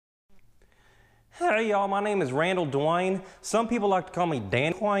Hey y'all, my name is Randall Duane. Some people like to call me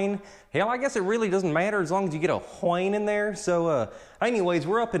Dan Duane. Hell, I guess it really doesn't matter as long as you get a Duane in there. So, anyways,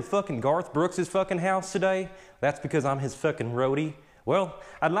 we're up in fucking Garth Brooks' fucking house today. That's because I'm his fucking roadie. Well,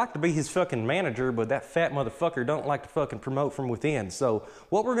 I'd like to be his fucking manager, but that fat motherfucker don't like to fucking promote from within. So,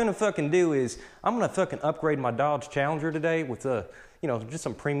 what we're gonna fucking do is, I'm gonna fucking upgrade my Dodge Challenger today with, just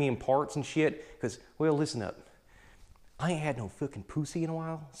some premium parts and shit. Cause, well, listen up. I ain't had no fucking Poosay in a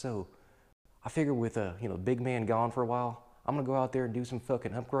while, so I figure with, big man gone for a while, I'm gonna go out there and do some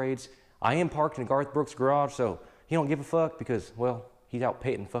fucking upgrades. I am parked in Garth Brooks' garage, so he don't give a fuck because, well, he's out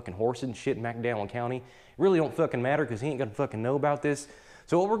petting fucking horses and shit in McDowell County. It really don't fucking matter because he ain't gonna fucking know about this.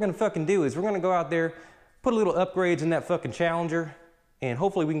 So what we're gonna fucking do is we're gonna go out there, put a little upgrades in that fucking Challenger, and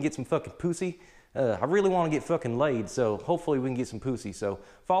hopefully we can get some fucking Poosay. I really wanna get fucking laid, so hopefully we can get some Poosay. So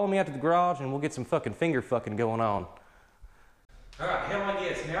follow me out to the garage and we'll get some fucking finger fucking going on. Alright, hell I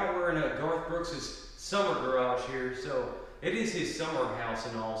guess, now we're in Garth Brooks' summer garage here, so it is his summer house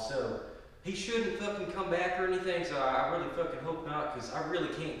and all, so he shouldn't fucking come back or anything, so I really fucking hope not, because I really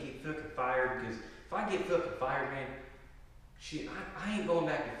can't get fucking fired, because if I get fucking fired, man, shit, I ain't going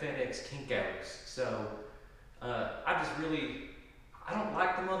back to FedEx kink hours, so I don't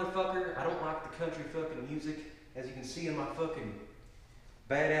like the motherfucker, I don't like the country fucking music, as you can see in my fucking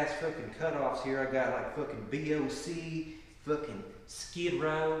badass fucking cutoffs here, I got like fucking BOC, fucking Skid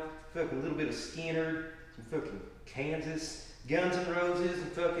Row, fucking a little bit of Skinner, some fucking Kansas, Guns N' Roses,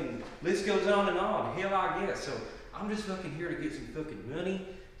 and fucking list goes on and on. Hell, I guess. So I'm just fucking here to get some fucking money,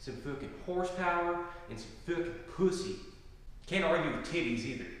 some fucking horsepower, and some fucking pussy. Can't argue with titties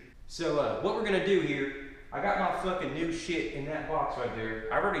either. So what we're gonna do here, I got my fucking new shit in that box right there.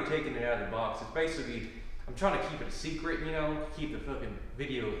 I've already taken it out of the box. It's basically, I'm trying to keep it a secret, keep the fucking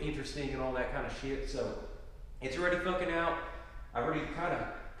video interesting and all that kind of shit. So it's already fucking out. I've already kind of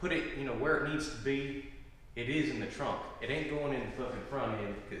put it, where it needs to be. It is in the trunk. It ain't going in the fucking front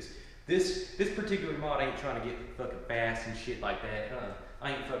end because this particular mod ain't trying to get fucking fast and shit like that.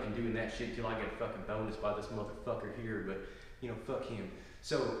 I ain't fucking doing that shit till I get a fucking bonus by this motherfucker here, but, fuck him.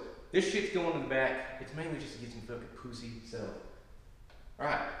 So, this shit's going in the back. It's mainly just to get some fucking Poosay, so.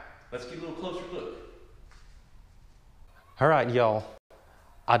 Alright, let's get a little closer look. Alright, y'all.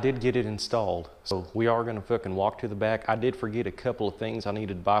 I did get it installed, so we are gonna fucking walk to the back. I did forget a couple of things I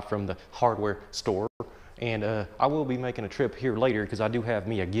needed to buy from the hardware store, and I will be making a trip here later because I do have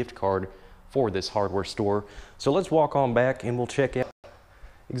me a gift card for this hardware store. So let's walk on back and we'll check out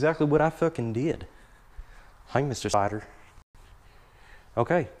exactly what I fucking did. Hi, Mr. Spider.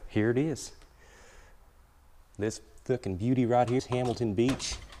 Okay, here it is. This fucking beauty right here is Hamilton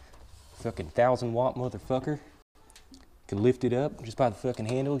Beach. Fucking 1,000-watt motherfucker. Can lift it up just by the fucking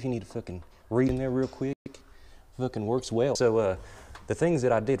handle if you need to fucking read in there real quick. Fucking works well. So the things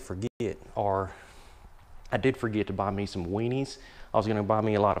that I did forget are, I did forget to buy me some weenies. I was gonna buy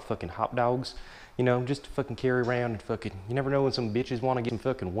me a lot of fucking hot dogs, just to fucking carry around and fucking, you never know when some bitches wanna get some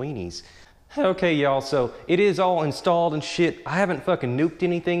fucking weenies. Okay, y'all, so it is all installed and shit. I haven't fucking nuked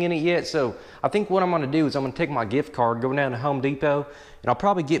anything in it yet, so I think what I'm gonna do is I'm gonna take my gift card, go down to Home Depot, and I'll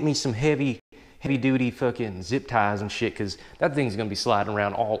probably get me some heavy duty fucking zip ties and shit, because that thing's gonna be sliding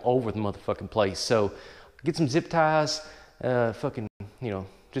around all over the motherfucking place. So get some zip ties,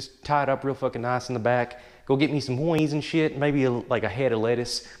 just tie it up real fucking nice in the back. Go get me some weenies and shit, maybe like a head of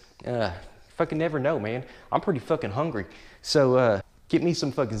lettuce. Fucking never know, man. I'm pretty fucking hungry. So get me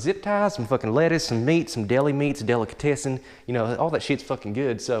some fucking zip ties, some fucking lettuce, some meat, some deli meats, delicatessen, all that shit's fucking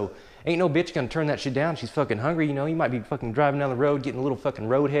good. So ain't no bitch gonna turn that shit down. She's fucking hungry, you might be fucking driving down the road, getting a little fucking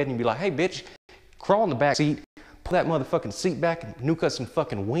roadhead, and you be like, hey bitch, crawl in the back seat, pull that motherfucking seat back, and nuke us some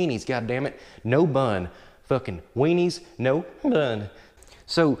fucking weenies, goddammit. No bun. Fucking weenies, no bun.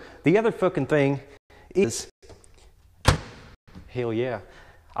 So, the other fucking thing is, hell yeah,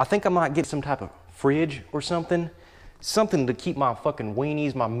 I think I might get some type of fridge or something. Something to keep my fucking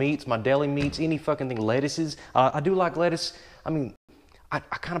weenies, my meats, my deli meats, any fucking thing, lettuces. I do like lettuce. I mean, I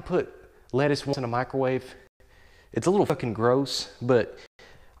kind of put lettuce once in a microwave. It's a little fucking gross, but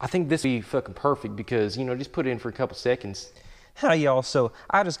I think this would be fucking perfect because, just put it in for a couple seconds. Hi y'all, so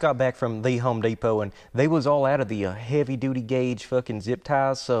I just got back from the Home Depot and they was all out of the heavy duty gauge fucking zip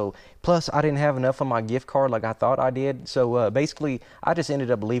ties, so plus I didn't have enough on my gift card like I thought I did, so basically I just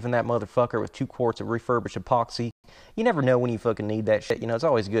ended up leaving that motherfucker with 2 quarts of refurbished epoxy. You never know when you fucking need that shit, it's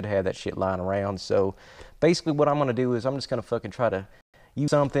always good to have that shit lying around. So basically what I'm gonna do is I'm just gonna fucking try to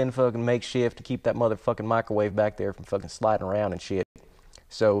use something fucking makeshift to keep that motherfucking microwave back there from fucking sliding around and shit.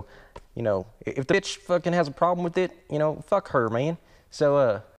 So, if the bitch fucking has a problem with it, fuck her, man.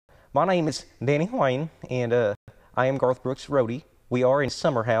 So, my name is Danny Duane, and I am Garth Brooks' roadie. We are in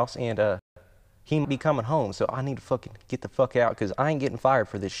Summer House, and he might be coming home, so I need to fucking get the fuck out because I ain't getting fired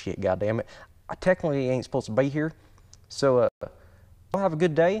for this shit, goddammit. I technically ain't supposed to be here, so y'all have a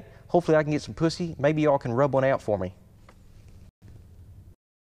good day. Hopefully I can get some pussy. Maybe y'all can rub one out for me.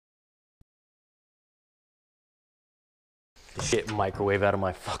 Shit, microwave out of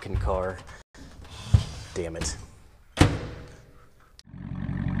my fucking car. Damn it.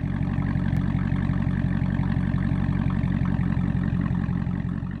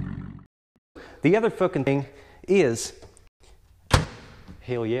 The other fucking thing is,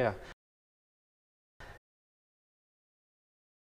 hell yeah,